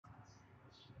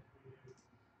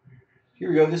Here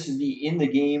we go. This is the in the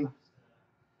game,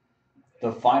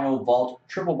 the final vault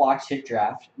triple box hit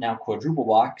draft. Now quadruple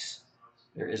box.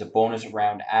 There is a bonus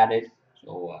round added,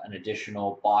 so an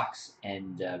additional box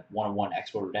and one-on-one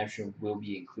Expo redemption will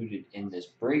be included in this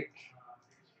break.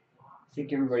 I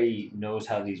think everybody knows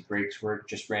how these breaks work.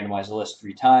 Just randomize the list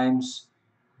 3 times.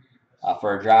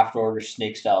 For a draft order,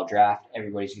 snake style draft,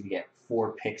 everybody's going to get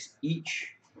 4 picks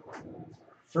each.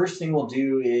 First thing we'll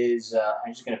do is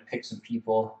I'm just going to pick some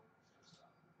people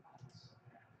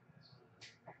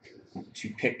to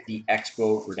pick the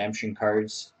Expo redemption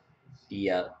cards.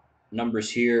 The numbers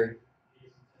here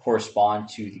correspond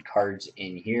to the cards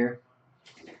in here.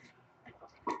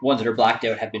 Ones that are blacked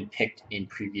out have been picked in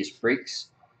previous breaks.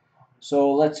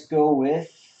 So let's go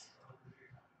with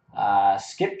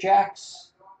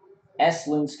Skipjacks, S.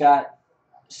 Linscott,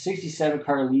 67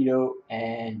 Carlito,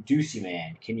 and Deucey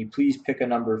Man. Can you please pick a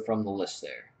number from the list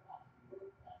there?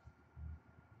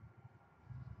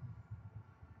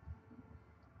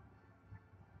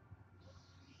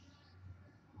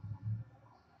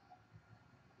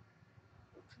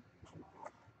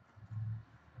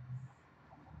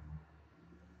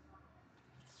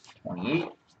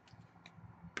 $28,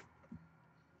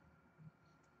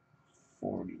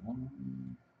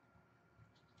 41,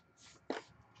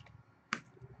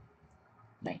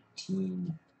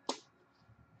 19,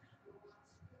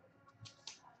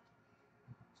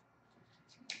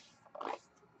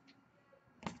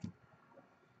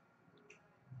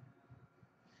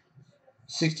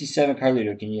 67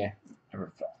 Carlito. Can you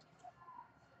number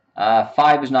 5?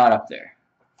 5 is not up there.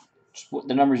 Just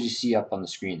the numbers you see up on the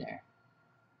screen there.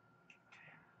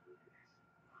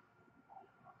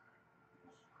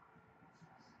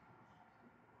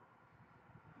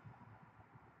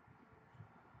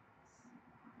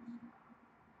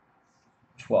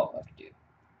 $12 I could do.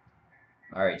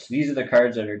 Alright, so these are the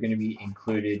cards that are going to be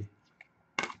included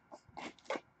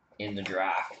in the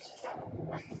draft.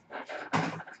 Let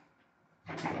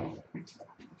me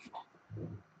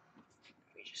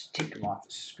just take them off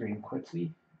the screen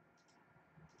quickly.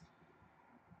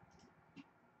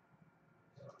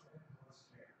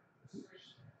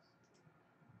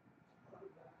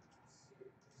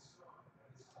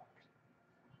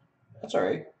 That's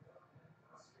alright.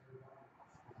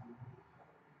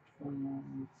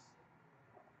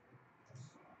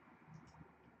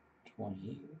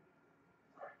 28.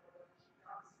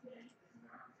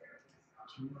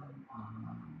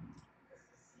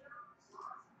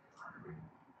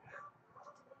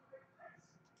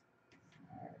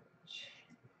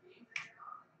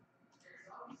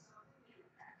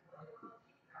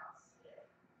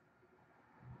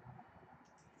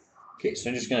 Okay, so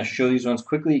I'm just going to show these ones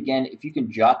quickly again. If you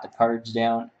can jot the cards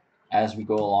down as we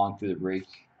go along through the break,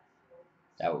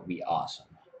 that would be awesome.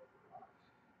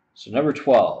 So number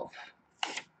 12.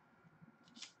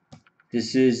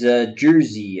 This is a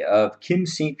jersey of Kim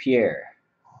St. Pierre.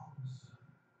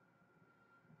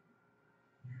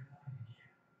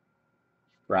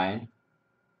 Brian.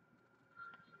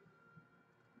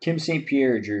 Kim St.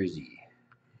 Pierre jersey.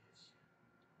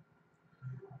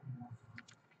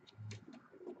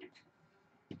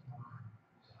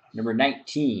 Number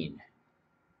 19.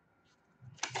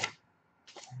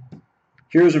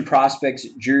 Heroes and Prospects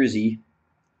jersey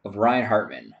of Ryan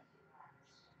Hartman.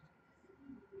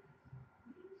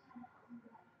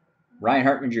 Ryan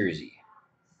Hartman jersey.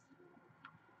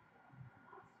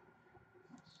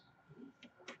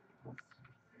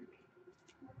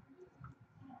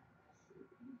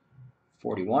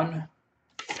 $41.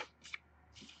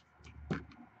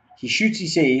 He shoots, he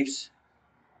saves.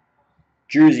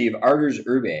 Jersey of Arturs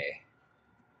Urbe.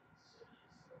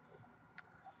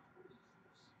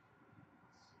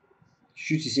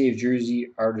 Shoots, he saves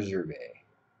jersey, Arturs Urbe.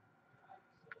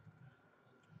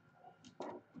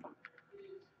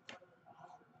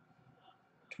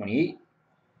 $28.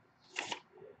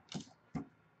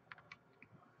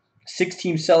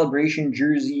 6-team celebration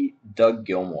jersey, Doug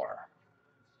Gilmour.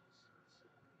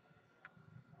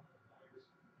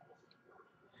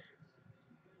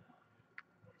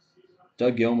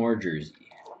 Doug Gilmour jersey.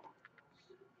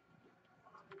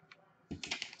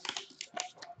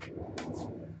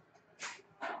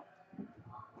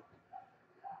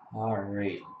 All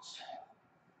right.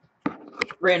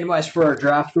 Randomized for our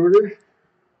draft order.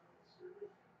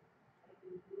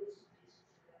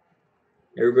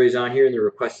 Everybody's on here in the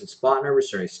requested spot number,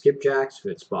 starting Skipjacks,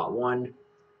 we had spot 1,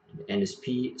 and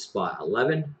NSP spot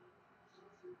 11.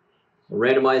 We'll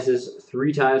randomize this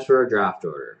 3 times for our draft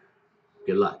order.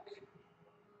 Good luck.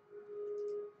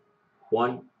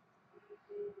 1,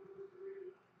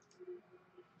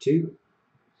 2,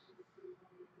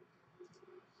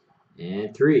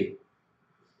 and 3.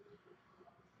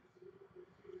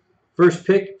 First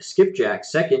pick, Skipjack.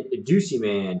 Second, Deucey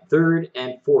Man. Third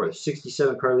and fourth,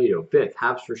 67 Carlito. Fifth,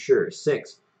 Haps for Sure.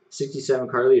 Sixth, 67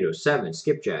 Carlito. 7,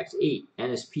 Skipjacks. 8,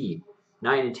 NSP.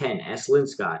 9 and 10, S.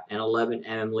 Linscott. And 11,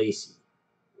 MM Lacey.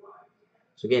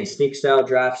 So again, snake style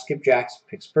draft, Skipjacks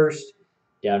picks first.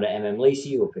 Down to MM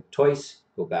Lacey, will pick twice.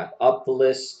 Go back up the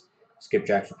list.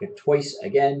 Skipjacks will pick twice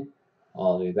again.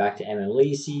 All the way back to MM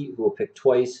Lacey, who will pick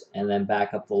twice. And then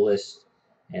back up the list.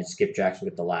 And Skipjacks will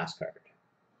get the last card.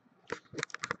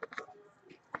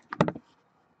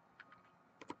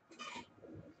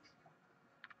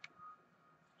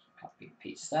 Copy and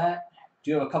paste that.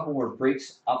 Do have a couple more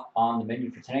breaks up on the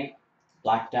menu for tonight.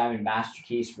 Black Diamond Master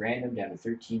Case Random down to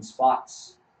 13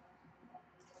 spots.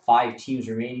 5 teams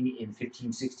remaining in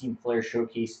 15-16 Player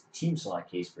Showcase Team Select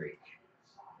Case Break.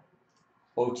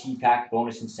 OT Pack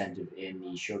bonus incentive in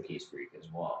the Showcase Break as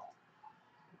well.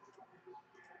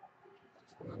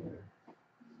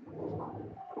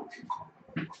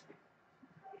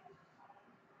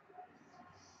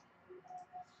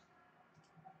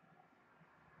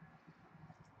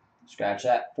 Scratch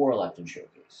that. 4 left in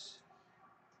Showcase.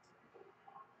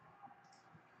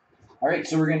 All right,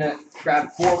 so we're going to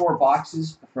grab 4 more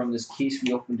boxes from this case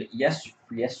we opened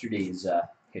for yesterday's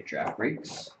hit draft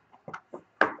breaks.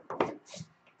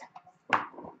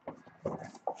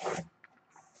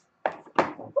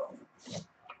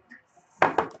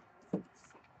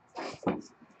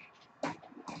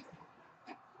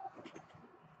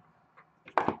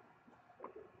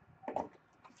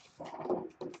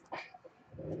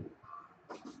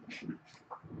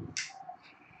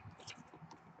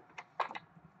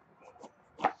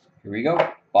 Here we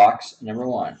go. Box number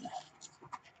 1.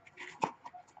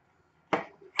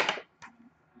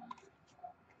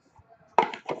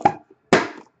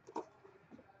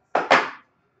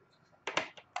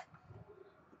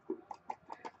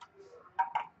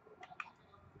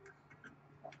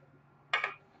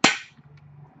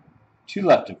 Two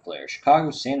left in Flair.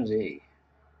 Chicago, San Jose.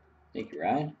 Thank you,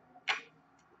 Ryan.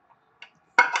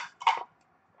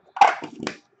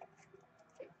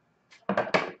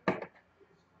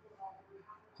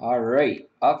 All right.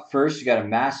 Up first, you got a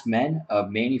Masked Men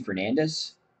of Manny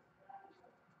Fernandez.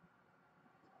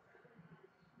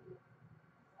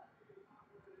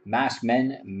 Masked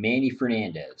Men, Manny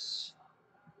Fernandez.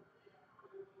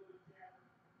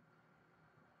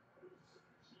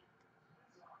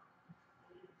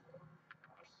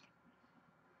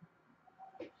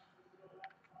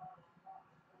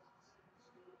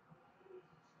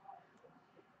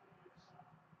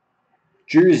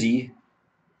 Jersey,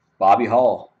 Bobby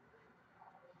Hall.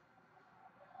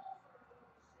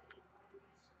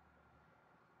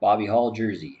 Bobby Hall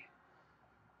jersey.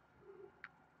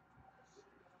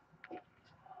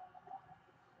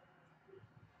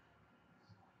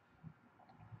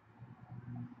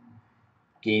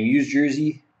 Game used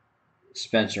jersey,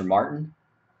 Spencer Martin.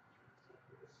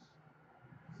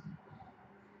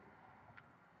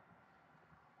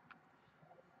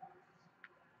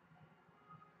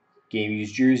 Game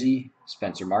used jersey,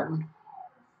 Spencer Martin.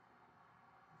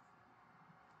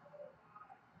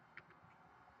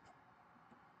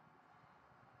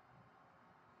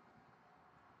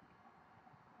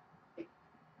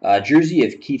 Jersey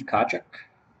of Keith Tkachuk.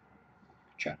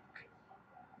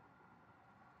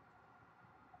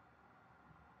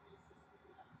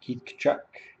 Keith Tkachuk.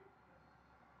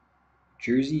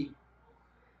 Jersey.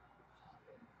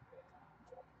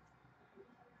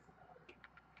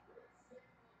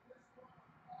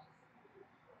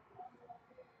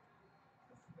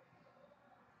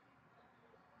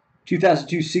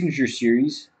 (2002) Signature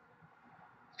Series,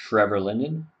 Trevor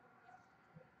Linden.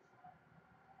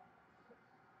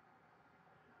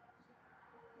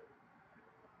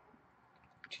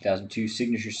 2002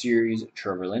 Signature Series,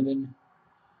 Trevor Linden.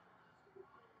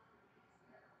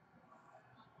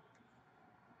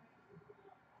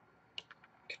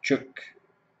 Tkachuk.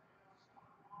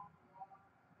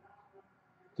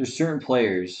 There's certain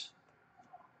players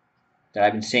that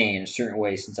I've been saying in a certain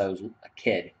way since I was a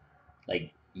kid,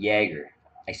 like Jagger.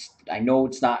 I know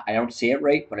it's not, I don't say it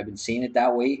right, but I've been saying it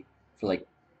that way for like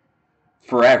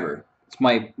forever. It's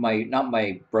my not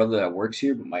my brother that works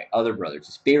here, but my other brother. It's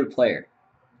his favorite player.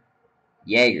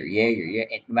 Jagger.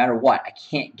 And no matter what, I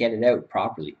can't get it out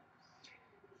properly.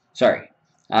 Sorry.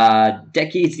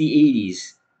 Decades the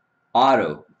 80s.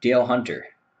 Otto, Dale Hunter.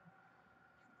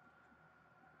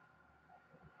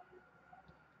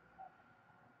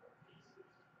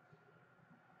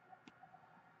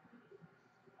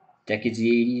 Decades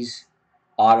the 80s.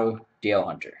 Otto, Dale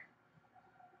Hunter.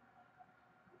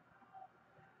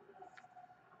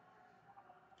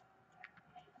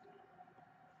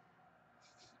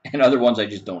 And other ones I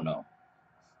just don't know.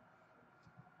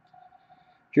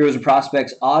 Heroes and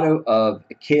Prospects auto of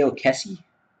Kale Kessie.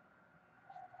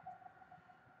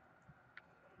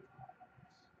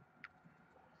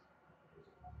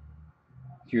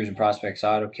 Heroes and Prospects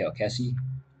auto, Kale Kessie.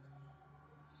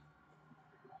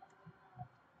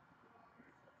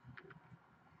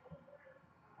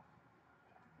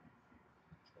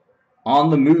 On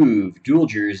the Move, dual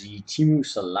jersey, Teemu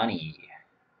Selanne.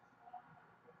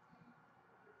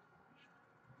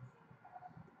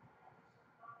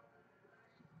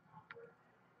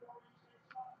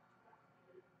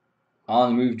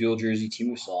 On the Move, dual jersey,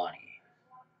 Teemu Selanne.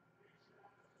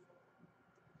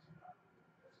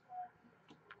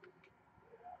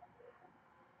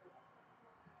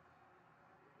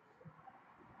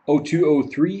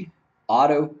 '02-03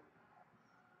 auto,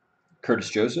 Curtis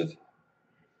Joseph.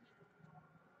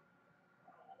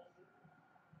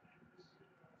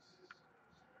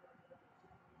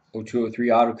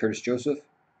 '02-03 auto, Curtis Joseph.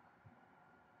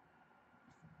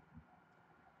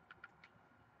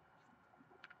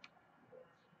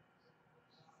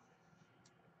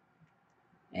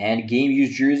 And game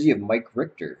used jersey of Mike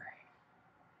Richter.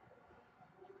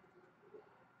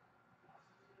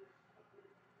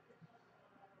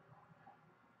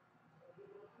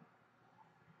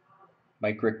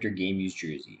 Mike Richter game used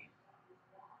jersey.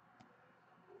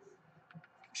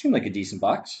 Seemed like a decent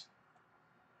box.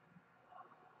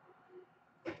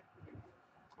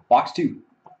 Box 2.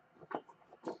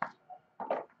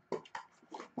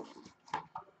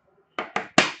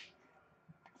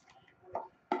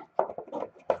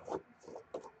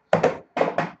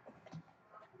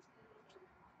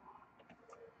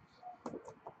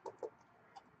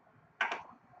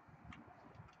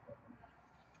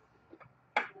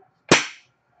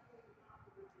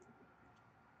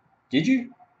 Did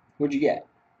you? What'd you get?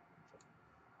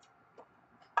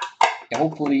 Yeah,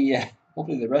 hopefully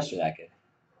the rest are that good.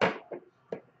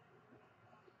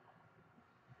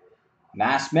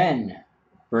 Masked Men,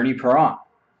 Bernie Perrant.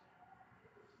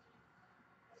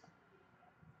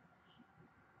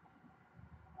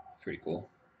 Pretty cool.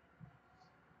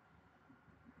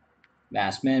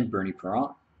 Masked Men, Bernie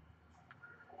Perrant.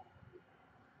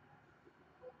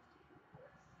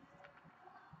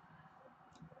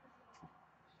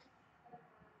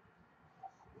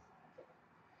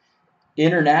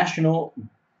 International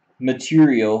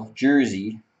Material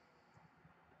jersey,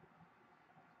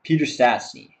 Peter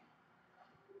Stastny.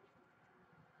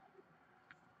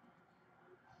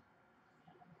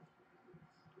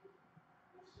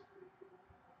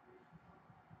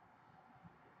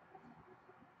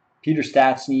 Peter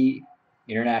Stastny,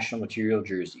 International Material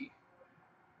jersey.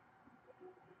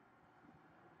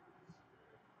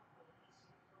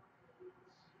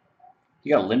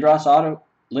 You got a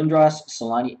Lindros,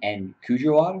 Selanne, and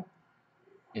Cujo auto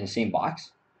in the same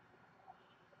box.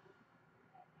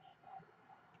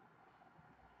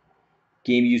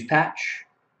 Game used patch,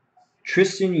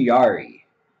 Tristan Yari.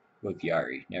 With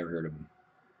Yari, never heard of him.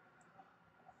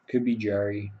 Could be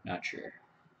Jari, not sure.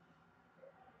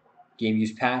 Game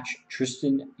used patch,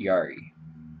 Tristan Yari.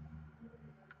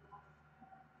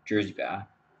 Jersey pack.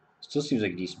 Still seems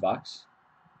like a decent box.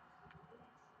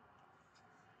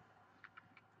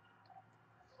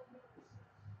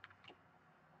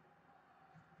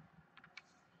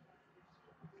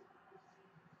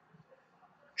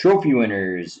 Trophy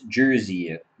winners,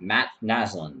 jersey, Matt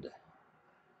Naslund.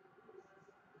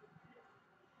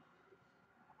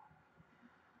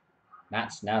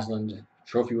 Matt Naslund,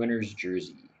 trophy winners,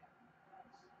 jersey.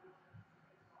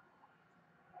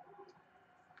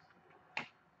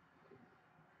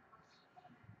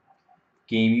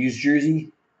 Game used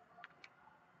jersey,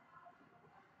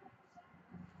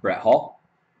 Brett Hall.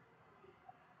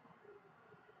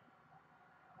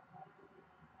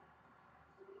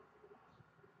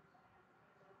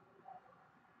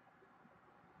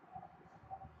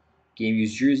 Game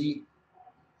used jersey,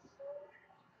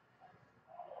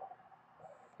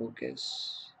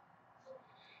 focus.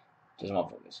 Doesn't want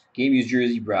focus. Game used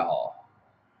jersey, Brett Hall.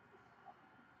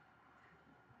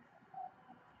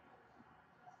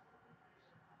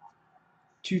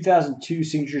 '2002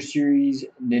 Signature Series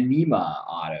Nanima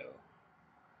auto.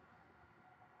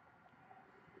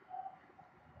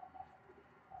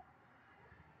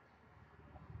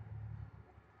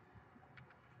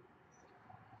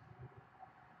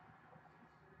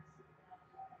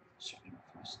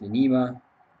 Nanima,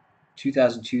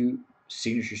 2002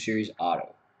 Signature Series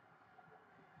auto.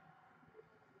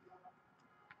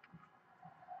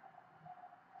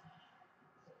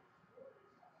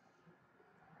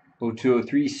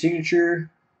 '02-03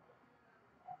 Signature,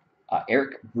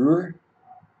 Eric Brewer.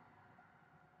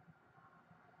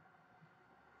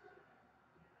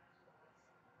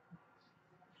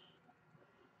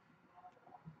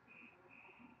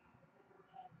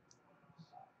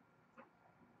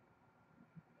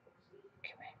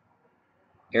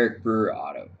 Eric Brewer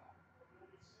auto.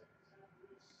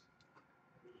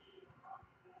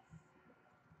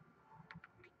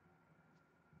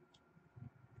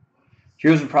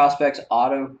 Heroes and Prospects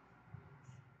auto,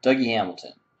 Dougie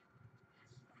Hamilton.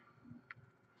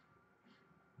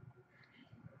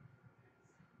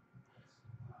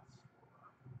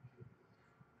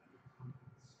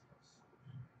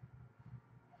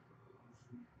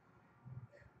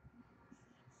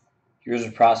 Heroes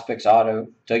and Prospects auto,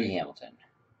 Dougie Hamilton.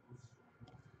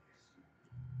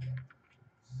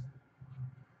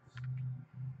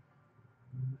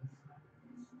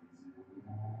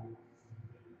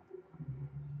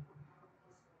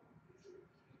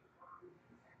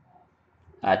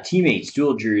 Teammates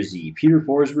dual jersey, Peter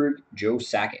Forsberg, Joe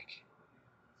Sakic.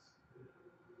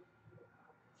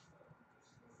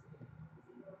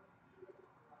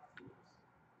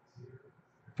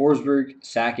 Forsberg,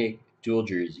 Sakic, dual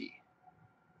jersey.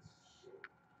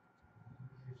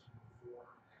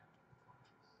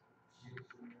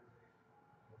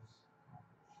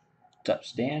 What's up,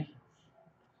 Stan?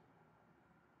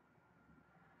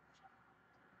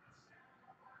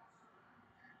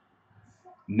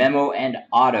 Memo and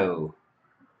auto,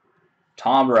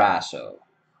 Tom Barrasso.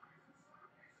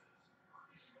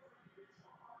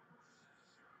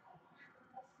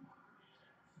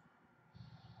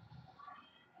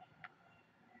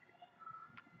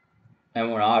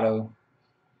 Memo and auto,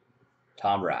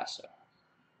 Tom Barrasso.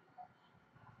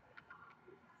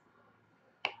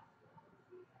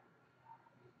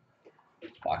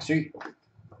 Box 3.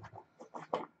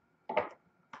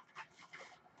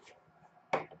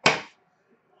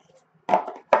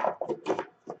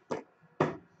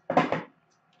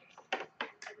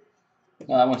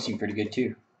 Well, that one seemed pretty good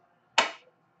too.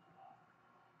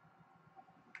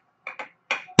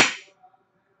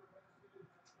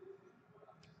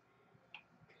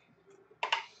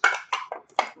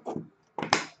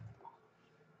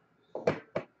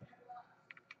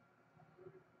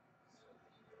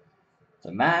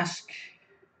 The mask.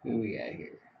 Who we got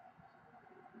here?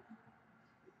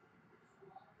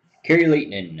 Kerry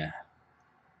Leighton.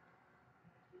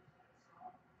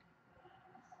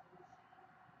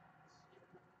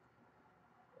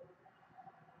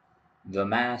 The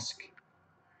mask.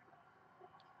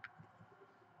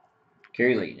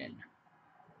 Kerry Leighton.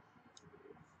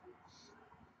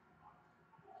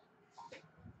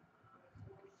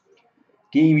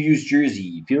 Game used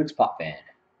jersey, Felix Potvin.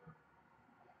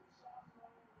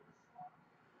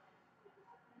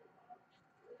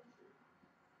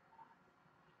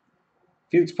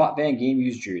 Felix Potvin game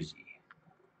used jersey.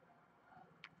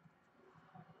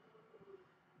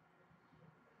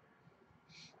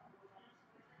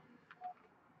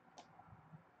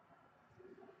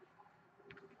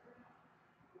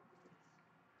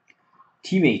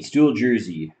 Teammates dual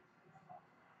jersey,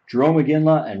 Jerome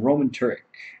McGinley and Roman Turek.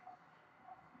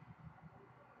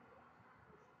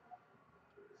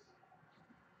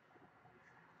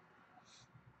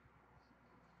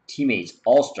 Teammates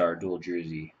all-star dual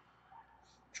jersey,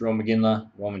 Jerome McGinley,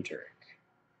 Roman Turek.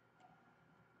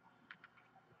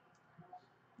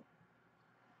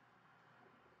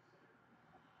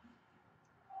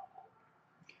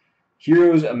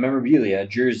 Heroes of Memorabilia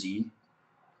jersey,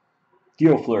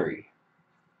 Theo Fleury.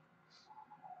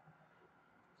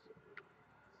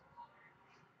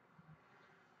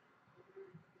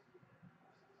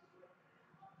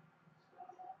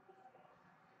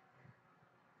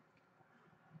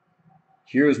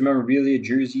 Heroes Memorabilia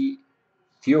jersey,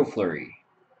 Theo Fleury.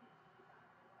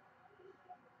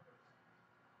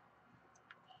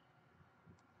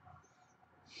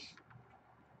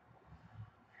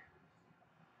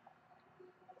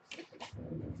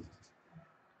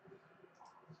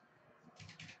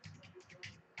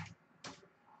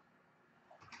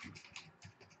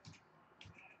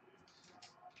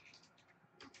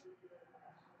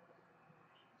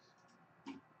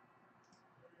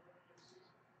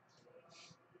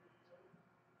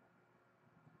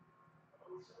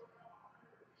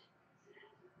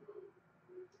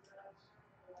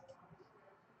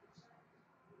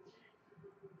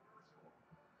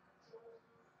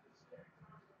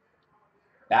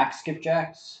 Back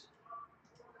skipjacks.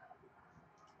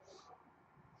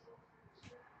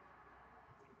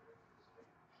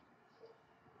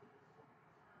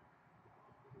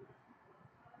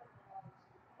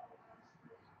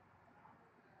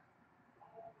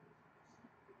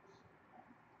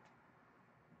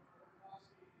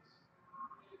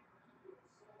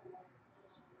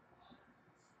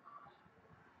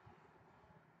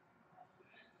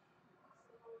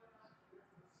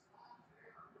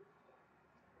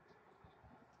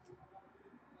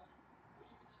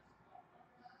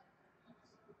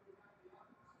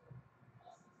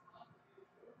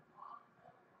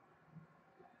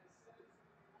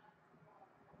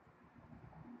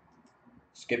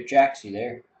 Skipjacks, you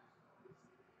there?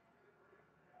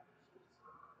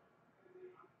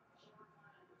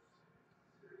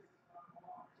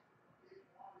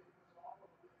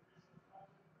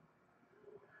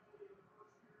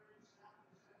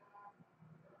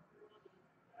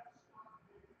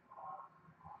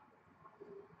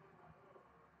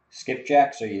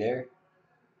 Skipjacks, are you there?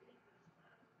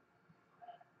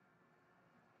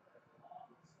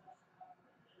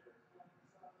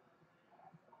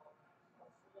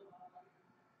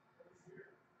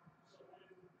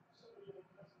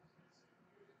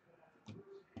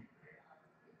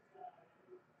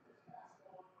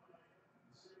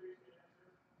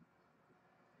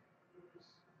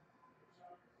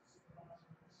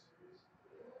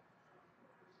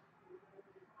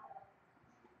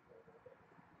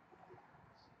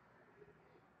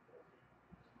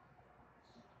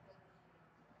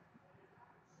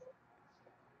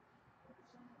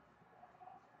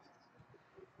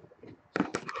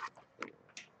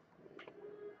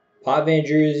 Podvan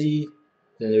jersey.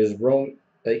 Then there's Rome,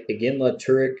 again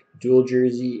Turek dual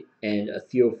jersey, and a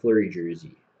Theo Fleury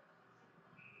jersey.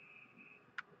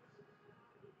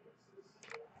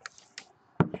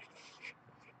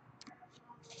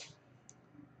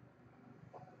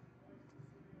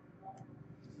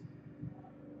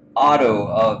 Auto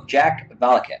of Jack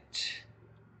Valaket.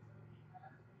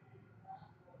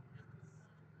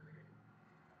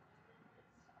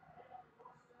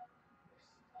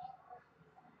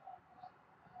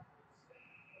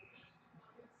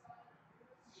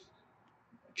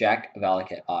 Jack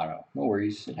Valaket auto. No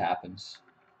worries, it happens.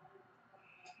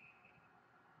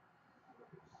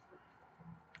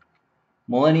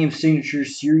 Millennium Signature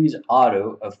Series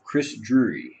auto of Chris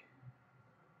Drury.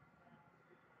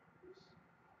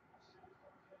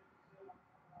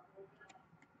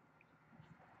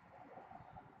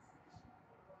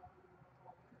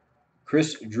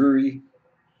 Chris Drury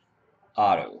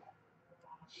auto.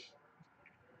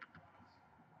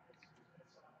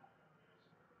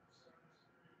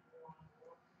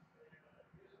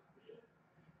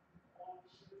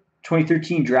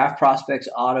 (2013) Draft Prospects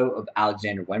auto of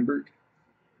Alexander Wenberg.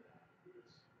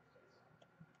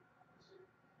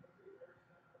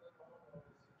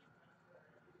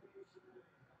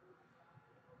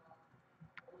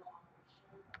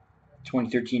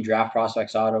 (2013) Draft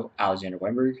Prospects auto Alexander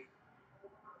Wenberg.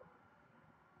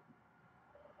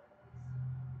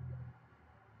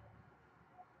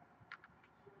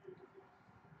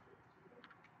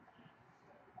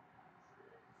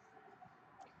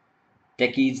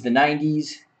 Decades the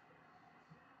 90s.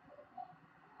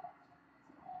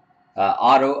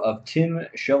 Auto of Tim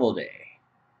Shovelday.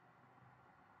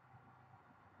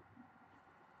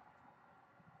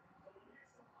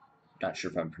 Not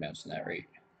sure if I'm pronouncing that right.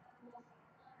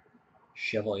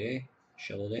 Chevalier?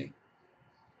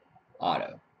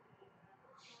 Auto.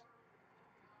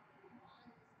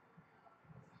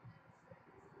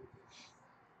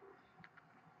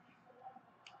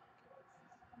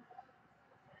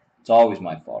 It's always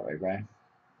my fault, right, Brian?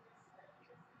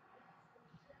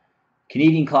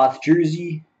 Canadian cloth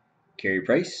jersey, Carey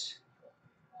Price.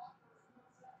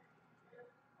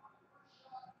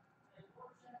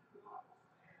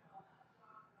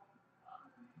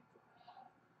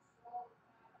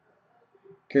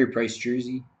 Carey Price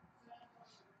jersey.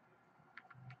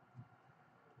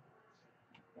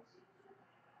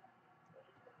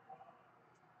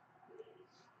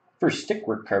 First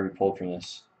stickwork card we pulled from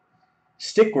this.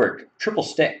 Stickwork, triple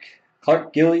stick.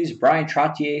 Clark Gillies, Brian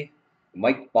Trottier,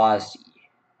 Mike Bossy.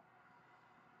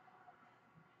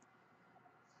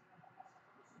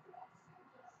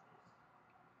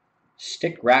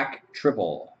 Stick rack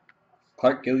triple.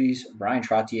 Clark Gillies, Brian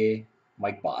Trottier,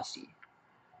 Mike Bossy.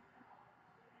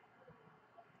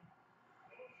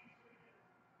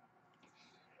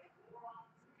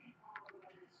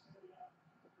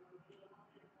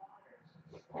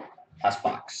 Last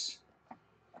box.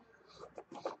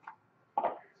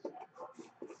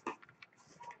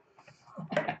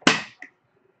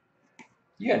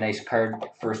 You got a nice card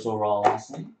first overall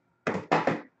last night.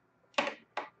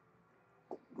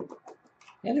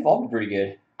 Yeah, they've all been pretty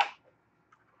good.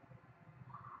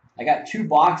 I got 2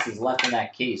 boxes left in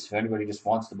that case. If anybody just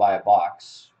wants to buy a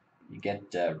box, you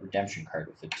get a redemption card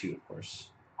with it too, of course.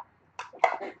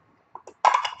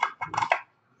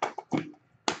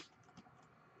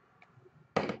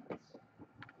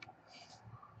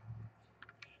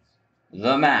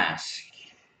 The Mask.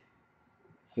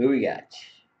 Who we got?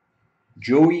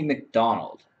 Joey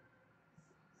McDonald.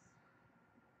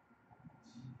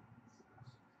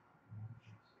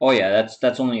 Oh yeah,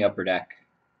 that's only upper deck.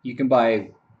 You can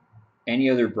buy any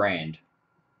other brand.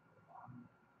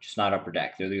 Just not upper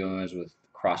deck. They're the only ones with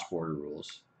cross-border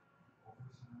rules.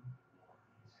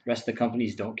 The rest of the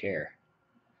companies don't care.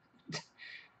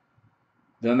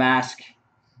 The Mask.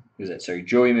 Who's that? Sorry,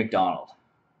 Joey McDonald.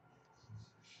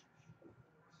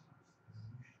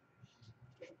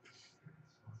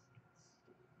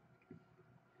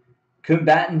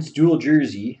 Combatants dual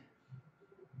jersey.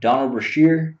 Donald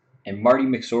Brashear and Marty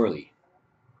McSorley.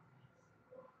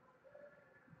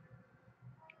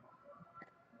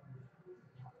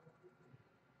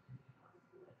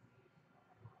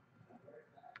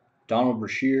 Donald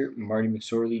Brashear, Marty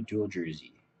McSorley, dual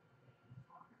jersey.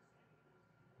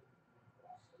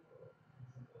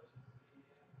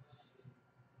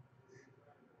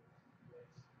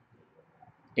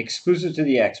 Exclusive to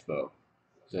the Expo,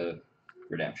 the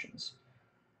redemptions.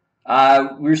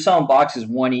 We were selling boxes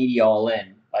 180 all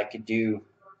in. I could do.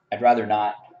 I'd rather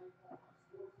not.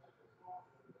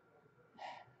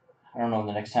 I don't know.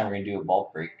 The next time we're gonna do a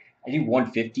bulk break, I do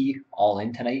 150 all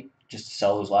in tonight just to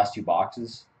sell those last two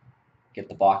boxes. Get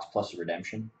the box plus a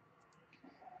redemption.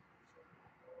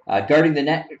 Guarding the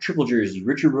net, triple jersey.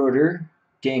 Richard Roeder,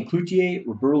 Dan Cloutier,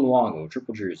 Roberto Luongo,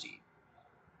 triple jersey.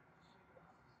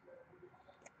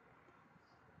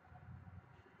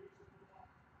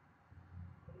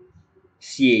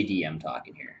 CAD, I'm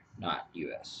talking here, not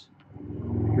US.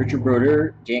 Richard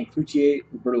Roeder, Dan Cloutier,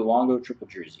 Roberto Luongo, triple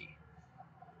jersey.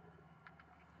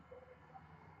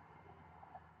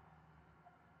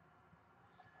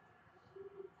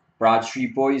 Broad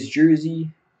Street Boys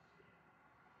jersey.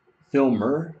 Phil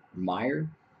Meyer.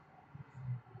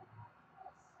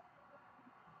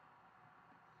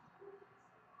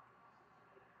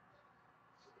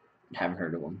 Haven't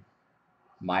heard of him.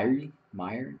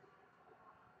 Meyer.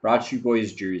 Broad Street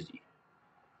Boys jersey.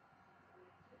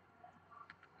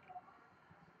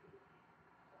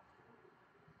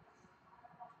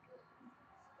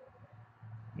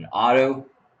 An auto,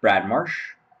 Brad Marsh.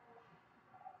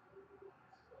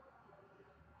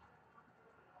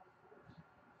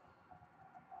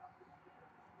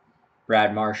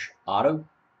 Brad Marsh auto.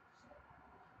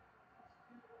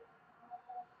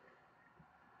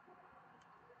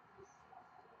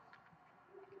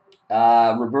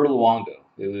 Roberto Luongo.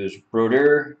 It was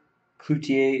Broder,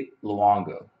 Cloutier,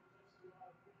 Luongo.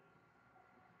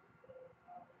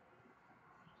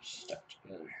 Stuck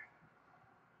together.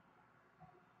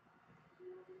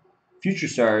 Future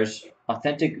Stars,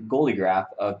 authentic goalie graph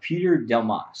of Peter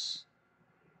Delmas.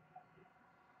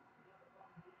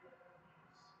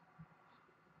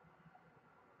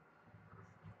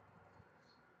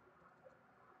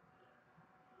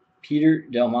 Peter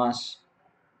Delmas,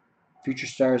 Future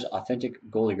Stars, authentic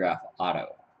goalie graph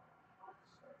auto.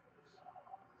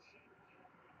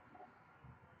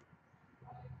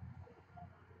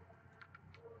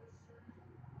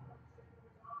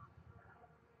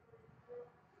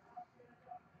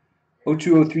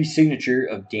 '02-'03 signature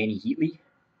of Danny Heatley.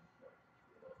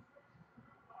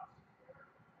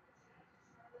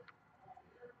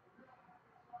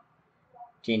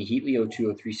 Danny Heatley,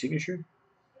 '02-'03 signature.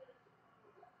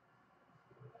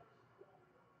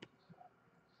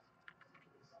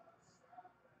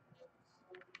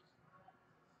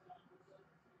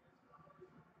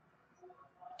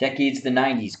 Decades the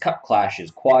 90s, Cup Clashes,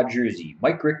 Quad Jersey,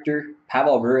 Mike Richter,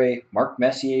 Pavel Bure, Mark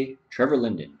Messier, Trevor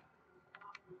Linden.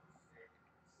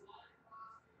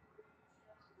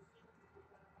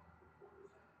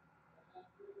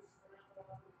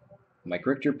 Mike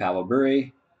Richter, Pavel Bure,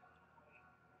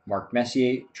 Mark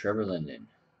Messier, Trevor Linden.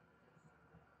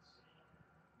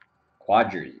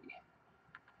 Quad Jersey.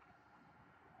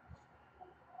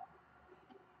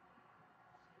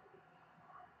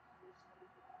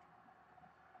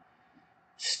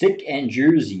 Stick and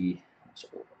Jersey.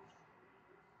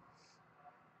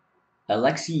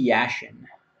 Alexei Yashin.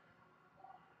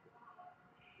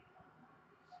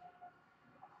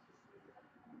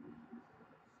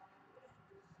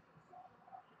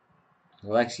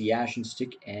 Alexei Yashin,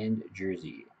 stick and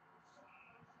jersey.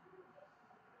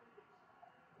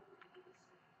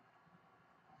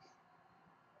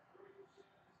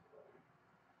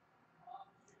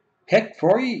 Pick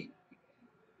for you.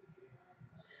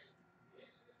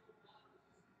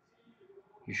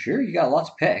 You sure? You got lots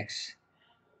of picks.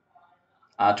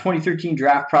 2013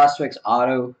 Draft Prospects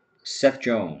Auto, Seth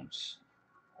Jones.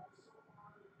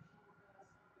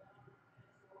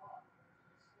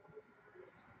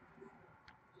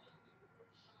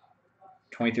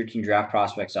 '13 Draft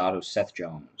Prospects Auto, Seth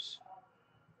Jones.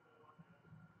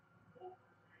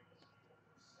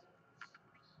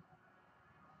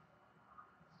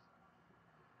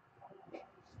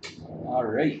 All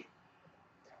right.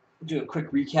 We'll do a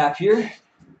quick recap here.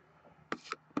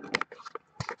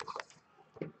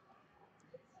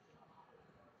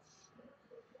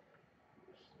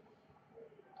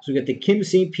 So we got the Kim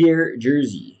St. Pierre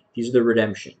jersey. These are the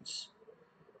redemptions.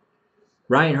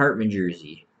 Ryan Hartman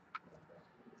jersey.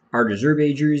 Arda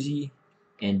Zerbe jersey.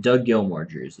 And Doug Gilmore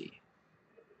jersey.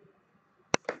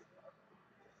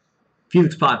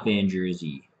 Felix Potvin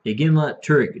jersey. Iginla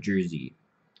Turek jersey.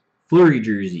 Fleury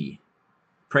jersey.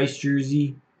 Price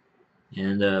jersey.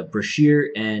 And the Brashear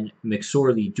and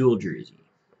McSorley dual jersey.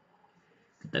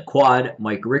 The quad,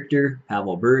 Mike Richter,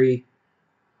 Pavel Bure,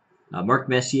 Mark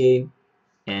Messier,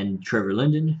 and Trevor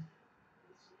Linden.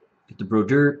 Get the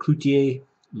Brodeur, Cloutier,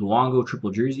 Luongo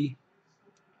triple jersey.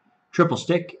 Triple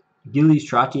stick, Gillies,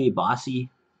 Trottier, Bossy.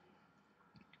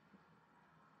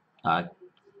 The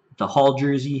Hall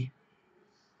jersey.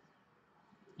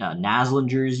 Naslin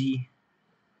jersey.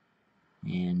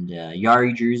 And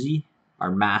Yari jersey.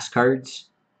 Our mass cards.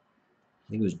 I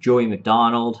think it was Joey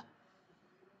McDonald.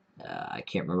 I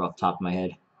can't remember off the top of my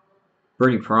head.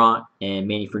 Bernie Perrant and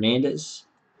Manny Fernandez.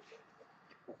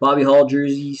 Bobby Hall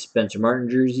jersey. Spencer Martin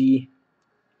jersey.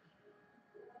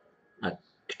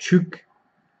 Kachuk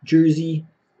jersey.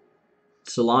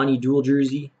 Solani dual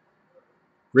jersey.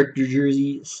 Richter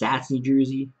jersey. Stastny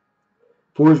jersey.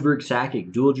 Forsberg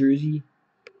Sakic dual jersey.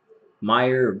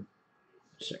 Meyer,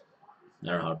 sorry, I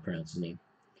don't know how to pronounce his name.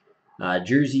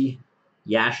 Jersey.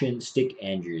 Yashin, stick,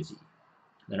 and jersey.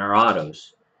 Then our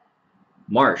autos.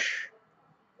 Marsh.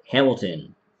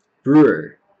 Hamilton.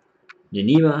 Brewer.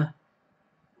 Nanima.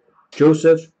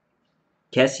 Joseph.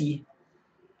 Kessie.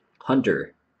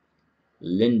 Hunter.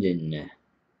 Linden.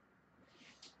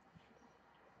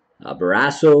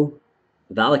 Barrasso.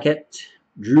 Valaket.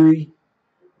 Drury.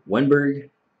 Wenberg.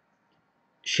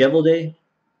 Chevelday.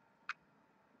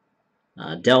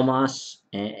 Delmas.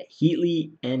 And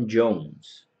Heatley and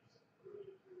Jones.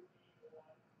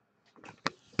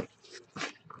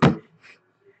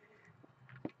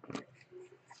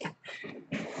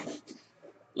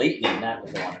 Lately, that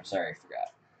was the one. I'm sorry, I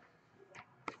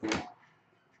forgot.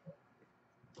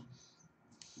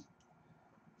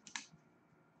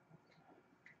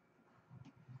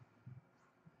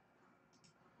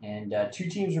 And 2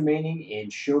 teams remaining in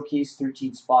Showcase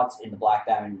 13 spots in the Black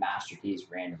Diamond Master Case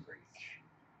Random Break.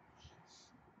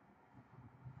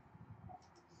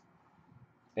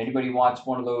 If anybody wants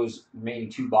one of those remaining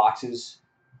 2 boxes,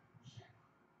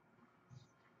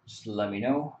 just let me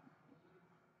know.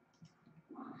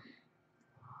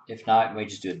 If not, we might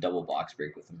just do a double box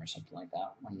break with them or something like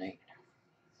that one night.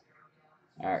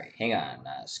 Alright, hang on.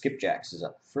 Skipjacks is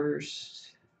up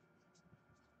first.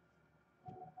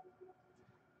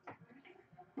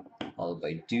 Followed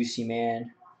by Deucey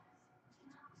Man.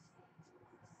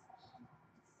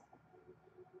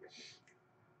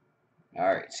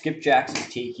 Alright, Skipjacks is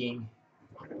taking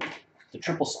the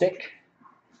triple stick.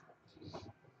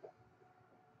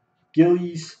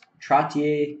 Gillies,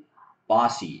 Trottier,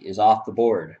 Bossy is off the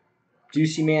board.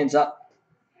 Deucey Man's up.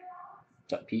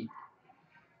 What's up, Pete?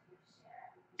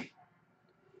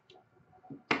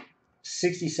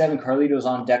 67 Carlitos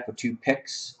on deck with 2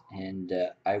 picks, and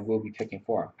I will be picking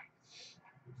for him.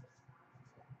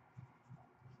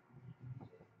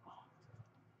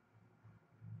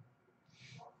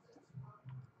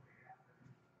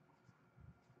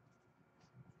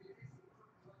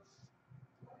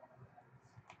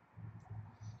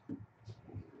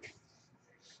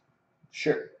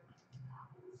 Sure.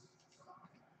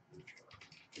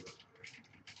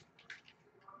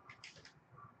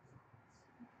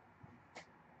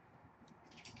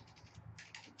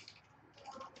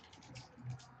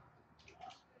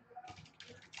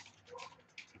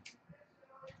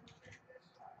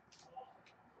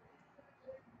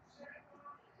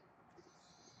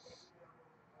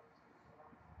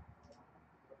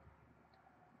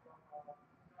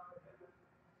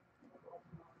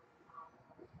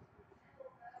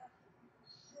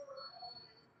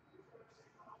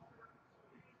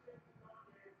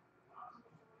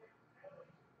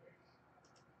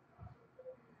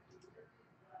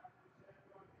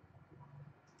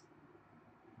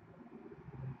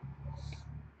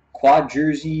 Quad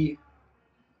jersey,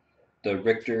 the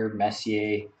Richter,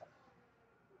 Messier,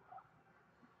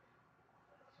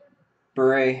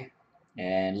 Bure,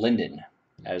 and Linden.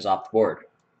 That is off the board.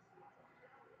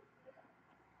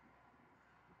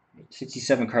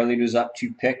 67 Carlitos up,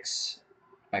 2 picks.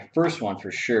 My first one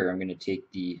for sure, I'm going to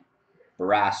take the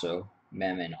Barrasso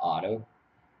Memon Auto.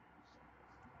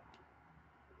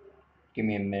 Give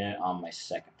me a minute on my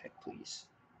second pick, please.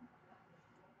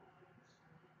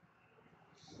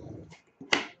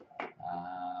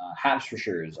 Habs for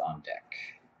sure is on deck.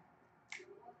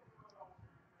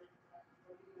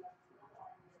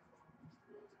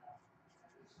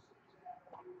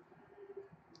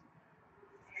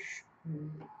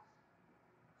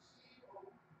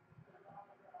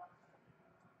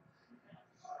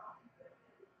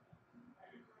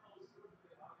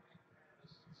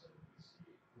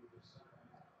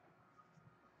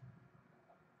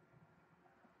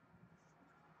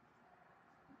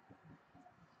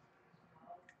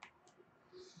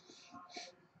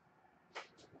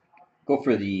 Go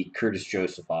for the Curtis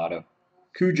Joseph auto.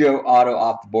 Cujo auto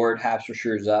off the board. Habs for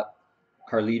sure is up.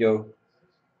 Carlito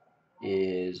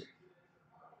is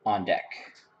on deck.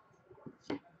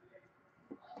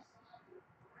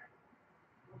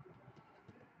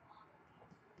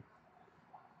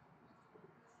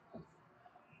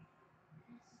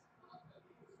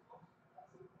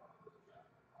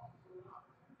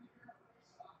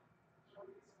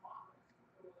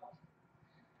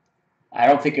 I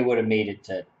don't think it would have made it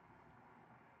to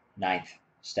ninth,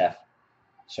 Steph.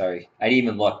 Sorry. I didn't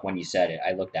even look when you said it.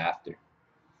 I looked after.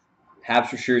 Habs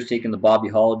for sure is taking the Bobby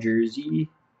Hall jersey.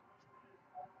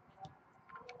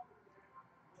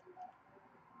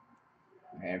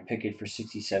 And pick it for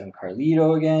 67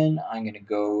 Carlito again. I'm going to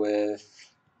go with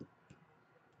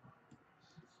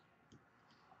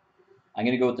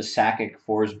the Sakic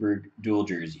Forsberg dual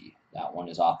jersey. That one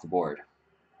is off the board.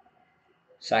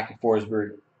 Sakic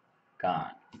Forsberg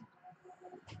gone.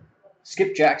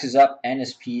 Skipjacks is up.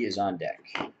 NSP is on deck.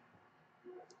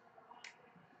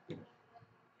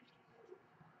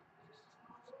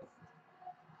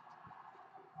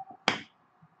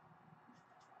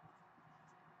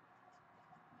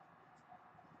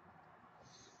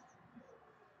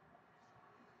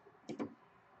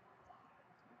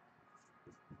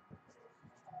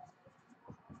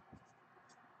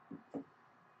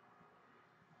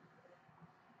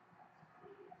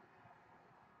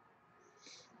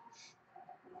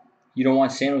 You don't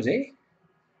want San Jose?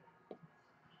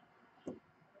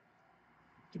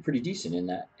 They're pretty decent in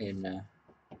that.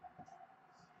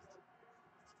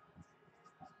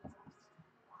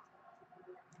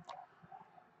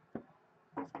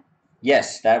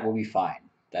 Yes, that will be fine.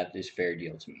 That is fair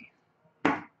deal to me.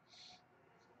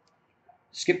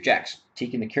 Skipjacks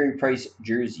taking the Carey Price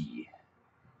jersey.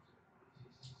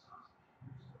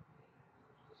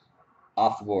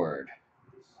 Off the board.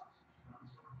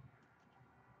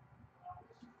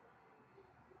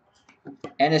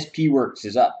 NSP Works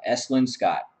is up. Eslin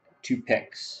Scott. 2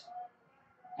 picks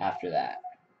after that.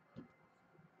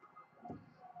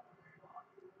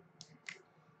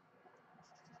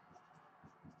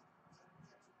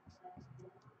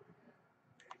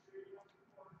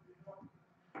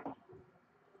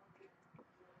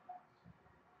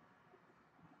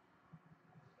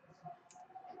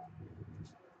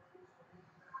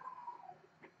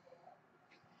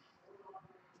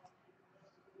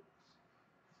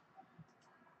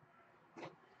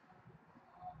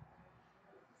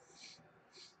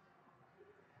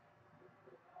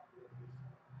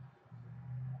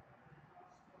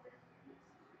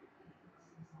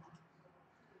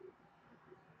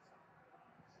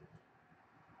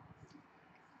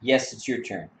 Yes, it's your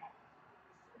turn.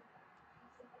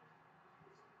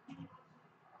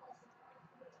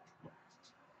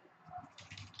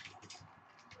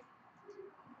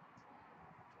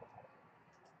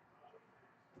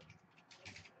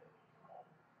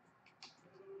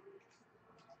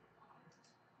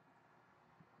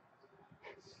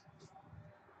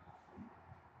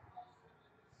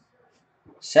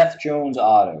 Seth Jones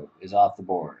auto is off the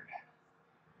board.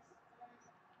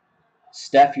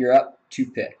 Steph, you're up. 2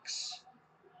 picks.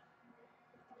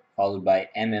 Followed by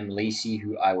MM Lacey,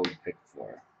 who I will pick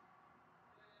for.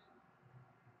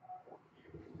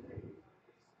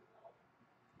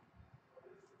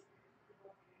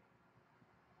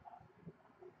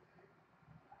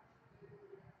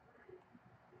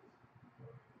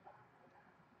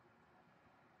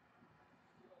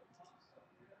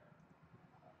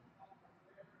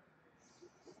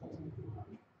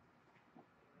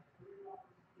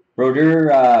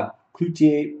 Brodeur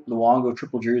Cloutier Luongo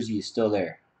triple jersey is still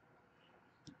there.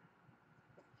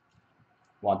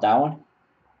 Want that one?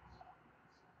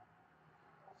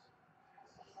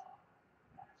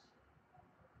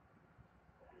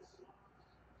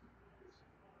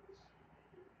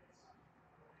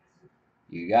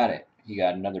 You got it. You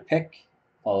got another pick,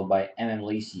 followed by MM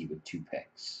Lacey with 2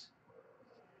 picks.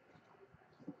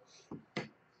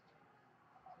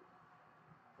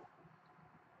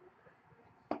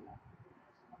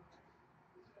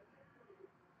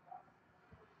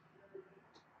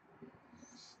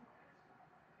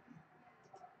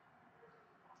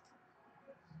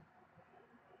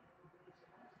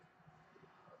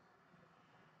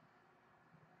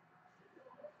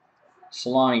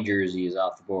 Solani jersey is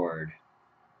off the board.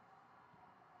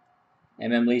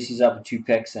 MM Lacey's up with 2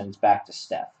 picks, and it's back to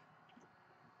Steph.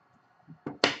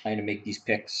 I'm going to make these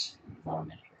picks in a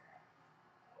minute.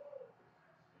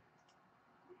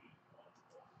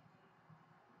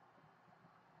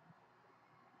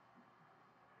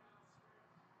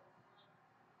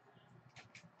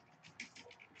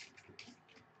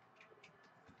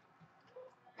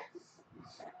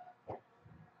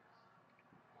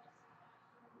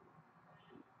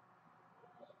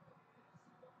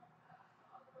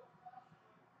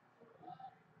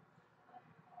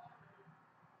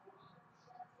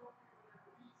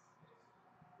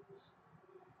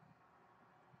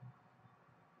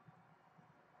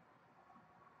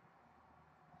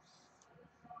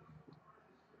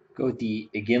 Go with the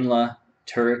Iginla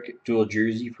Turek dual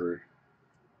jersey for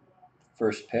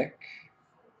first pick.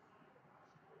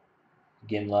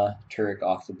 Iginla Turek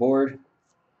off the board.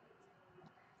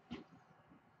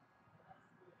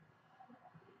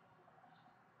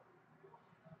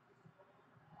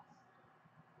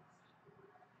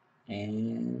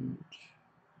 And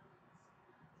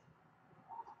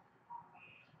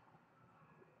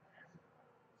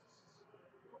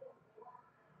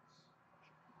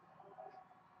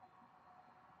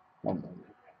one moment.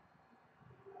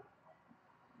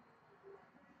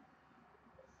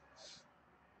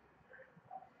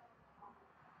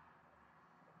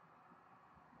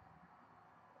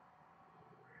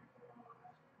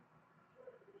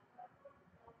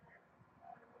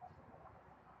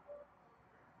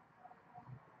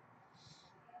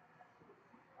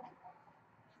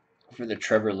 For the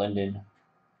Trevor Linden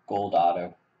gold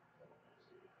auto.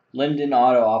 Linden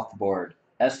auto off the board.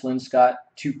 S. Linscott,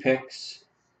 2 picks.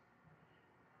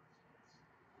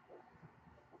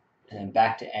 And then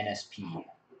back to NSP.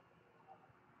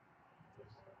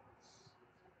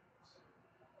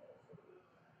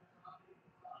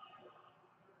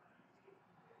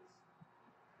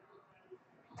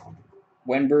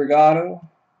 Wenberg auto.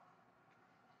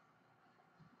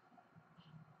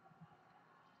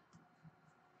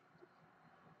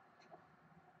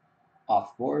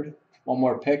 Off board. One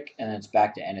more pick, and then it's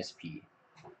back to NSP.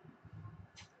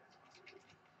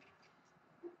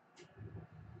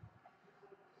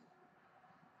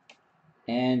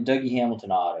 And Dougie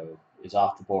Hamilton auto is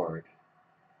off the board.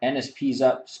 NSP's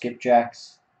up,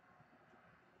 skipjacks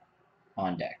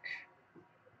on deck.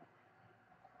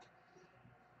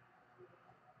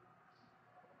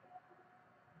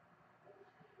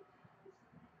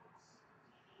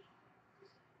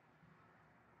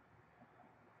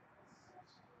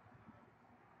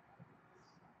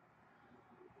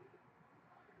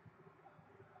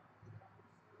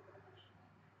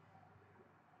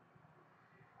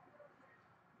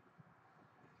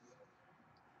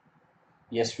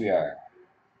 Yes, we are.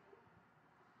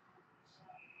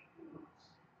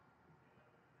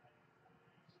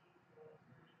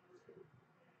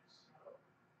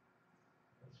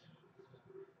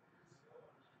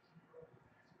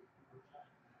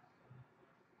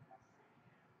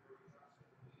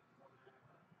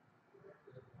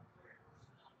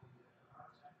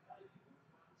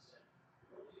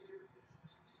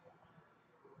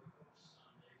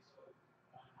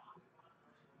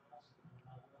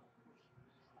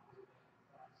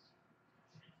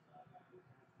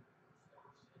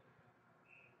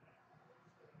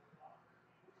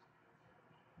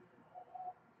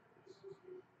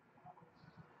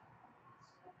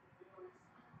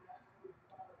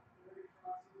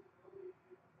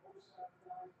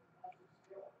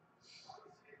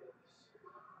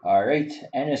 All right,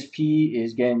 NSP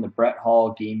is getting the Brett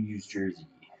Hall game used jersey.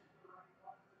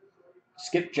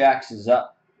 Skipjacks is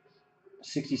up.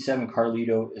 67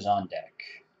 Carlito is on deck.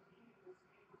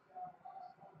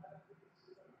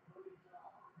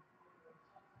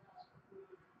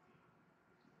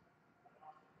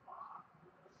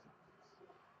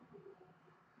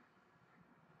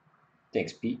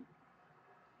 Thanks, Pete.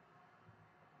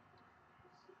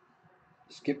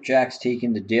 Skipjack's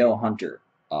taking the Dale Hunter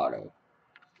auto.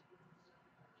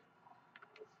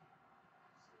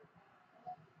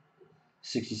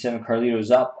 67 Carlito's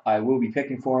up. I will be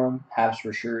picking for him. Habs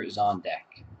for sure is on deck.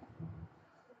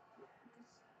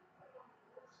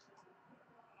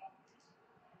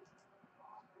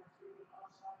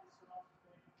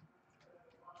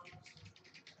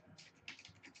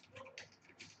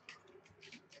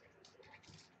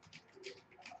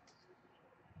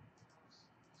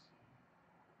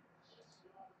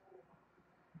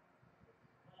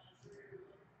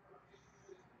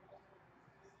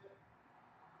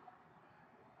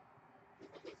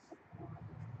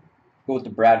 Go with the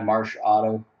Brad Marsh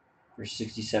auto for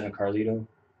 67 Carlito.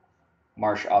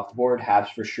 Marsh off the board. Habs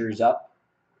for sure is up.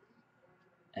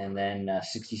 And then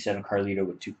 67 Carlito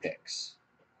with 2 picks.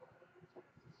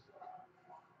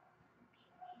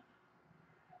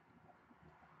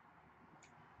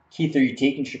 Keith, are you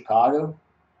taking Chicago?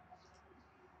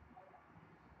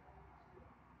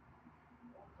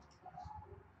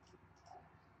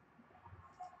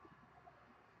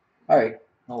 All right,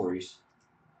 no worries.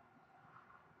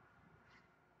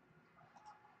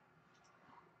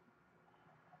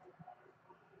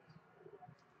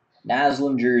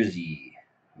 Naslund jersey.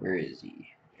 Where is he?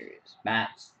 There he is. Matt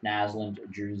Naslund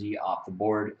jersey off the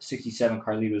board. 67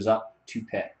 Carlito's up. 2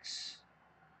 picks.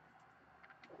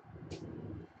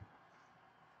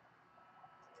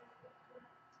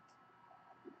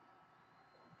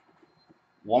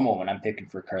 One moment, I'm picking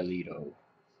for Carlito.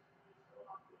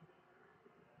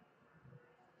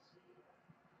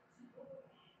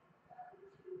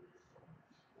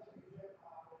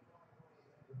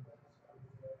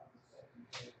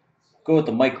 Go with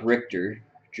the Mike Richter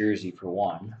jersey for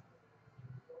one.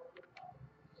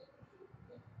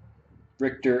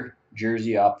 Richter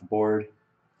jersey off the board.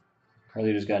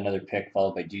 Carlito's got another pick,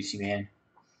 followed by Ducey Man.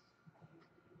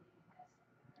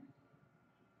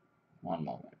 One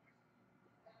moment.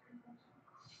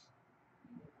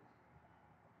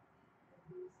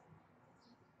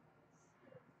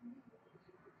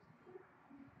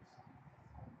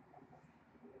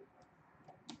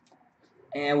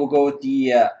 And we'll go with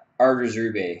the Arturs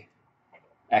Rube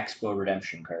Expo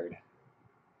Redemption card.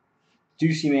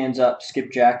 Ducey Man's up,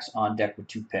 Skipjack's on deck with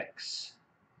 2 picks.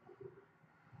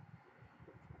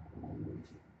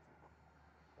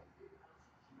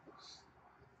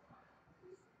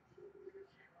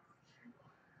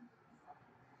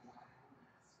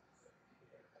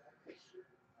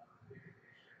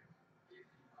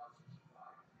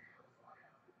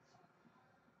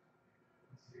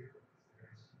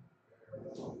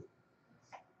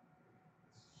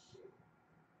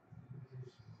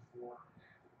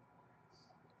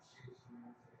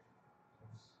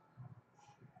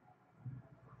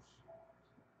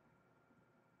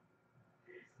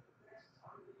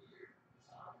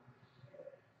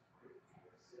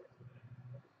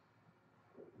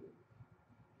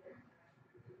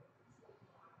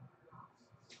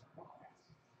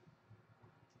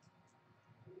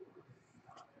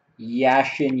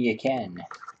 Yashin Yaken.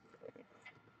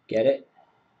 Get it?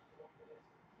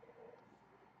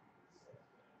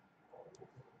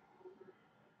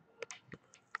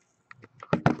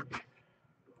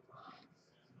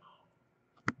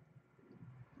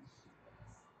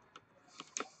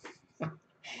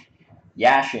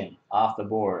 Yashin off the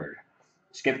board.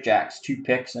 Skipjack's 2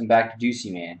 picks and back to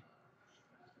Ducey Man.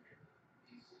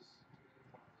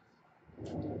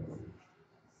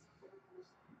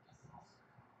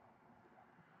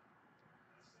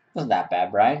 Wasn't that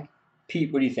bad, Brian?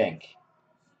 Pete, what do you think?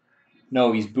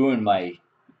 No, he's booing my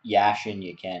Yashin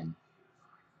Yaken.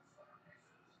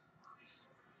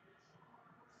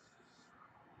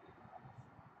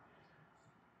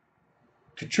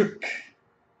 Kachuk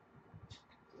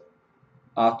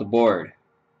off the board.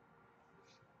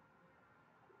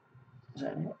 Is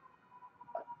that it?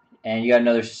 And you got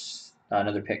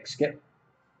another pick, Skip.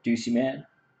 Ducey Man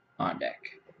on deck.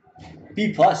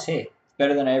 B plus, hey,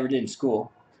 better than I ever did in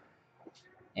school.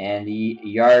 And the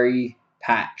Yari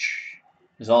Patch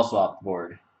is also off the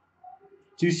board.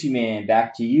 Ducey Man,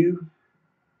 back to you.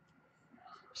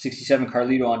 67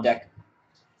 Carlito on deck.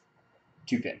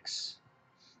 2 picks.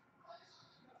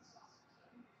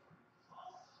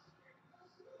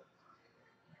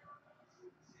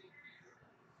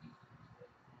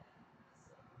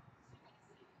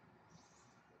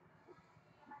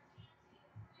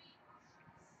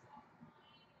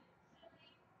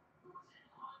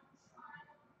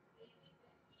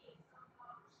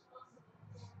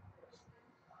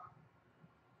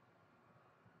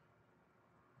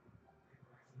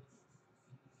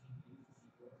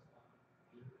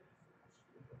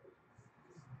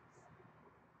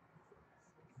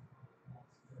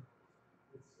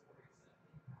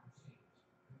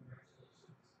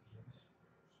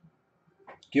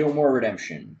 Gilmore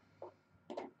Redemption.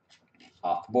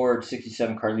 Off the board,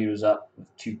 67 Carlito's up with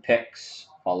 2 picks,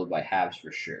 followed by halves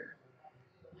for sure.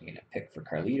 I'm going to pick for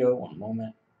Carlito. One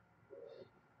moment.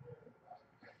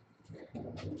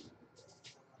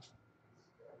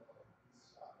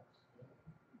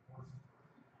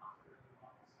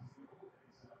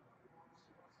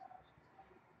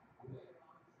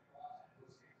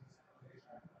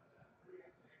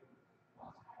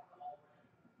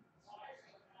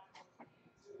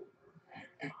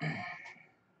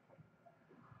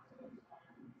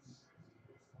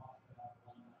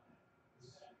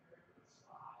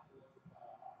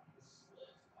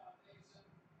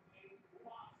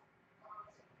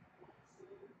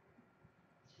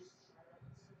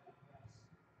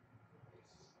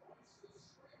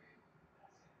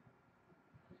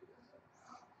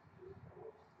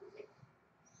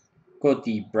 Go with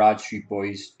the Broad Street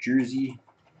Boys jersey.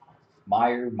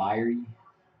 Myrie.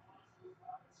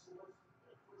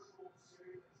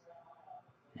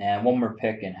 And one more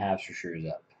pick and halves for sure is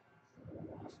up.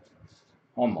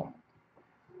 One moment.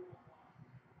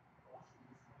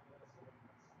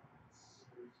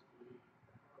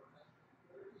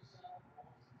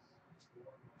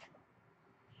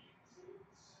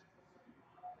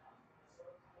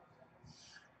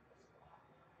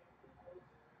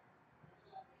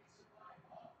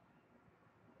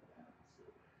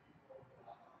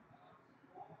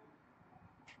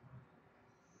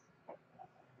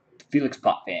 Felix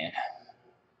Potvin.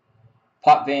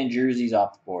 Potvin jerseys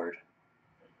off the board.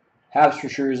 Habs for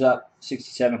sure is up.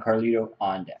 67 Carlito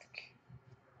on deck.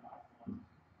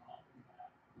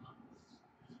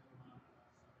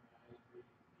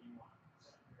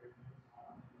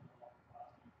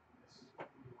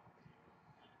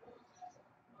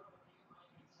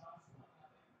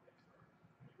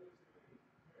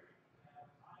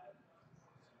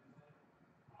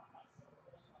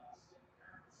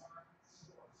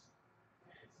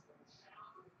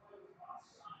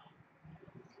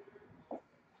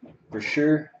 For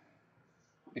sure,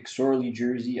 McSorley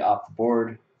jersey off the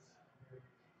board.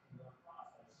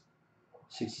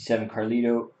 67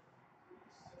 Carlito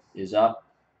is up.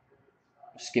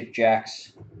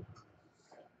 Skipjacks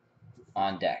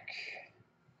on deck.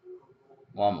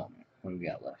 One moment. What do we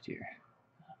got left here?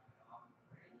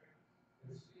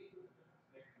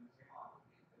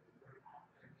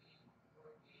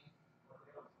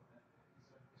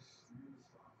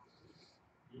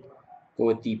 Go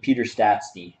with the Peter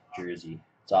Stastny jersey.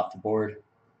 It's off the board.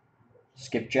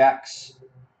 Skipjacks.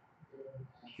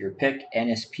 Your pick,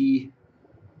 NSP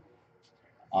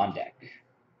on deck.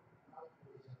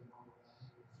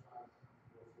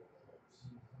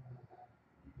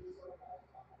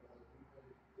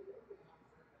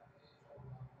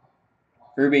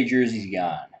 Herbe jersey's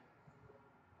gone.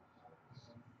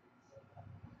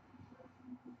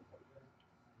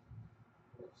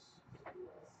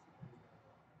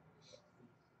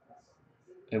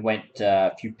 It went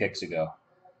a few picks ago.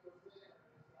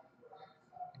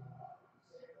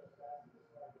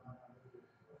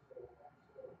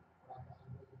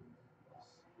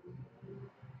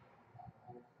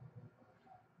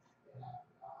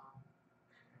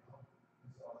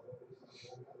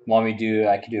 Want me to do?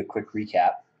 I can do a quick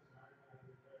recap.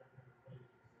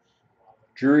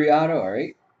 Drury Auto, all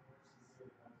right.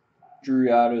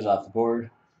 Drury Auto's off the board.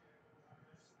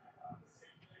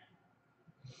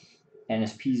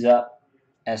 NSP's up.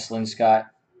 S. Scott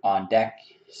on deck.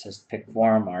 Says pick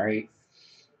for him, all right.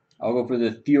 I'll go for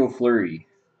the Theo Fleury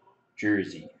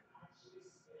jersey.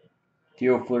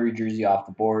 Theo Fleury jersey off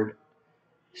the board.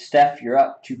 Steph, you're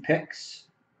up. 2 picks.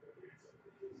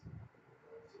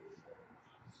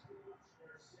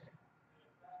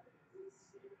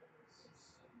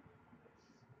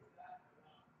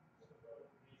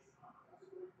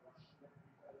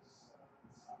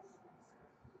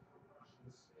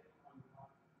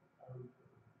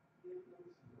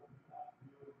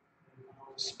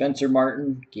 Spencer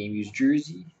Martin, game used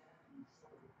jersey.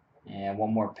 And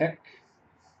one more pick.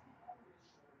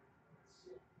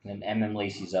 And then MM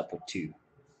Lacey's up with 2.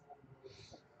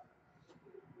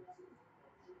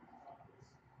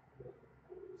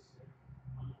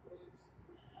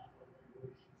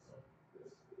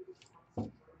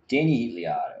 Danny Heatley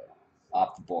auto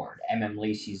off the board. MM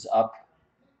Lacey's up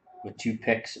with 2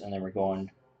 picks, and then we're going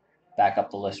back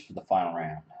up the list for the final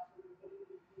round.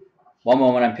 One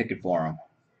moment, I'm picking for him.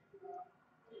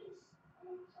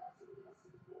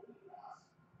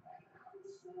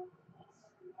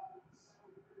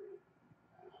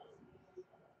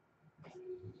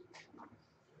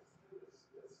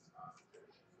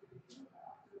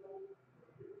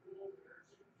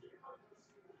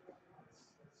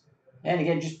 And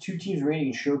again, just 2 teams remaining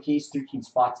in Showcase, 13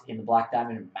 spots in the Black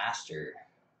Diamond Master.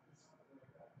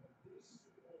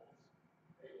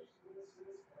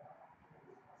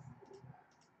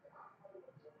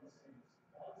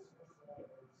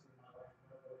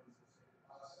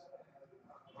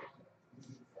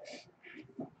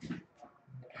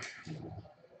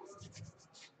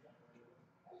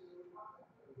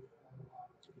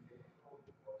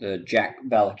 The Jack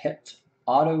Valaket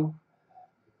auto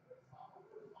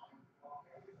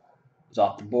is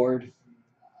off the board.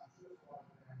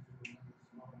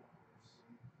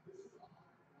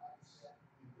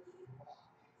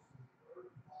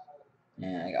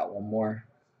 And I got one more.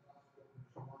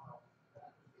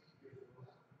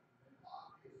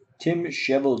 Tim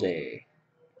Chevalier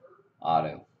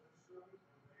auto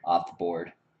off the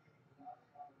board.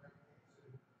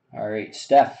 All right,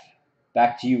 Steph,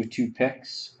 back to you with 2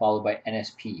 picks, followed by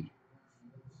NSP.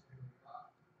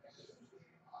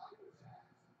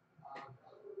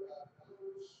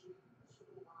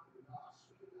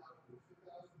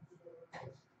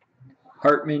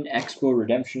 Hartman Expo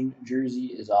Redemption jersey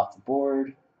is off the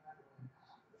board.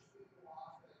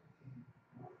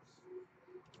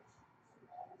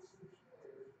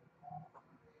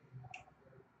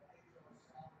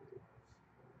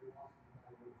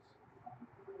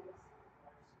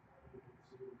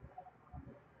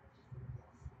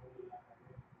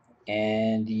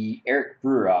 And the Eric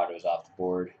Brewer auto is off the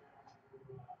board.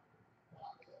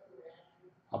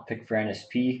 I'll pick for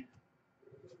NSP.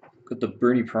 Got the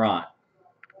Bernie Perrant.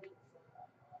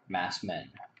 Mass Men.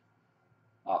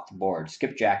 Off the board.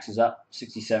 Skipjacks is up.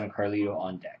 67 Carlito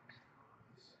on deck.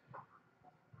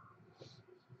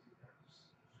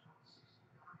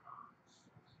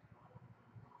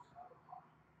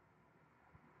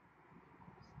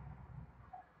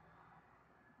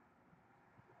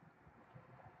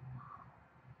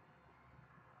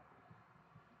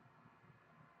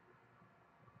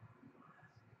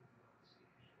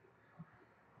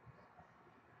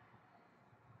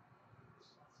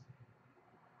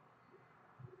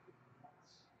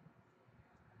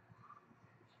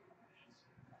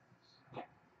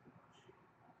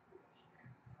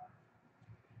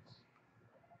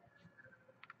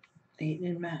 Leighton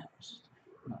and Mask.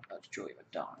 No, that's Joey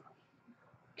McDonald.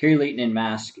 Kerry Leighton and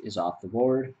Mask is off the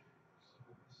board.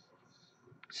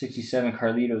 67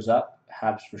 Carlito's up.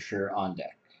 Habs for sure on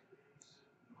deck.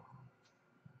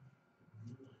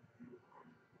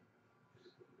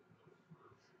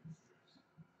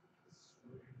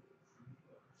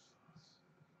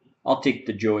 I'll take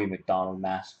the Joey McDonald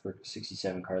mask for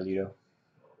 67 Carlito.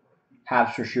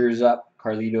 Habs for sure is up.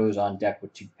 Carlito is on deck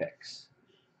with 2 picks.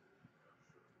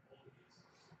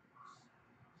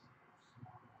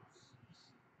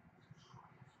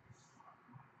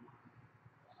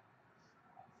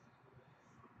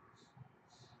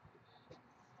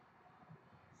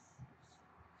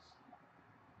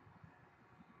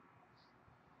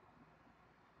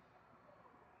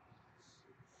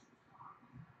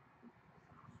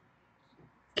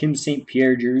 Kim St.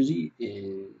 Pierre jersey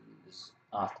is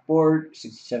off the board.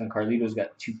 67 Carlito's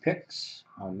got 2 picks.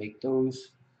 I'll make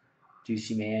those.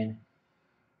 Juicy Man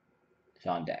is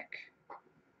on deck.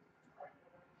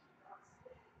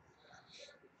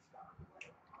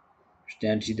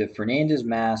 Down to the Fernandez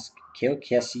mask, Kale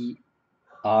Kessie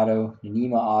auto,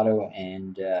 Nanima auto,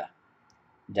 and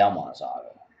Delmas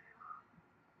auto.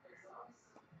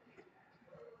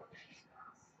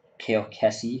 Kale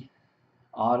Kessie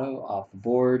auto off the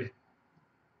board.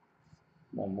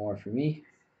 One more for me.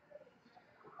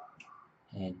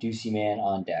 And Juicy Man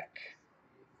on deck.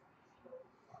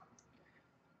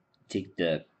 Take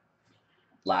the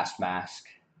last mask.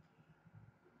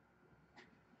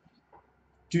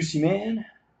 Juicy Man,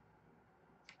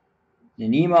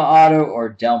 Nanima auto,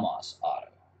 or Delmas auto.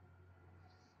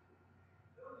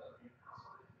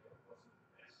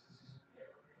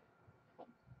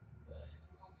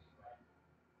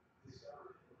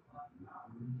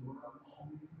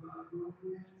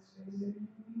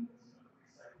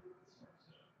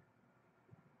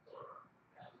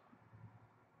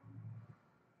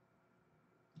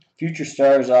 Future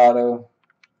Stars auto,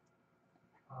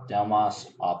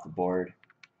 Delmas off the board,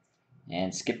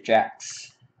 and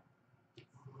Skipjacks,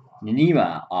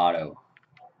 Nanima auto.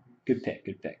 Good pick,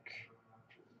 good pick.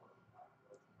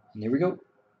 And there we go.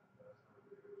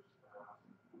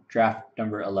 Draft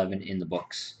number 11 in the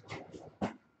books.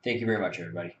 Thank you very much,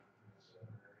 everybody.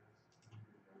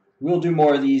 We'll do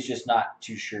more of these, just not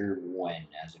too sure when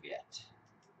as of yet.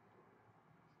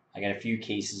 I got a few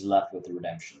cases left with the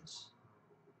redemptions.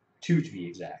 2 to be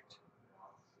exact.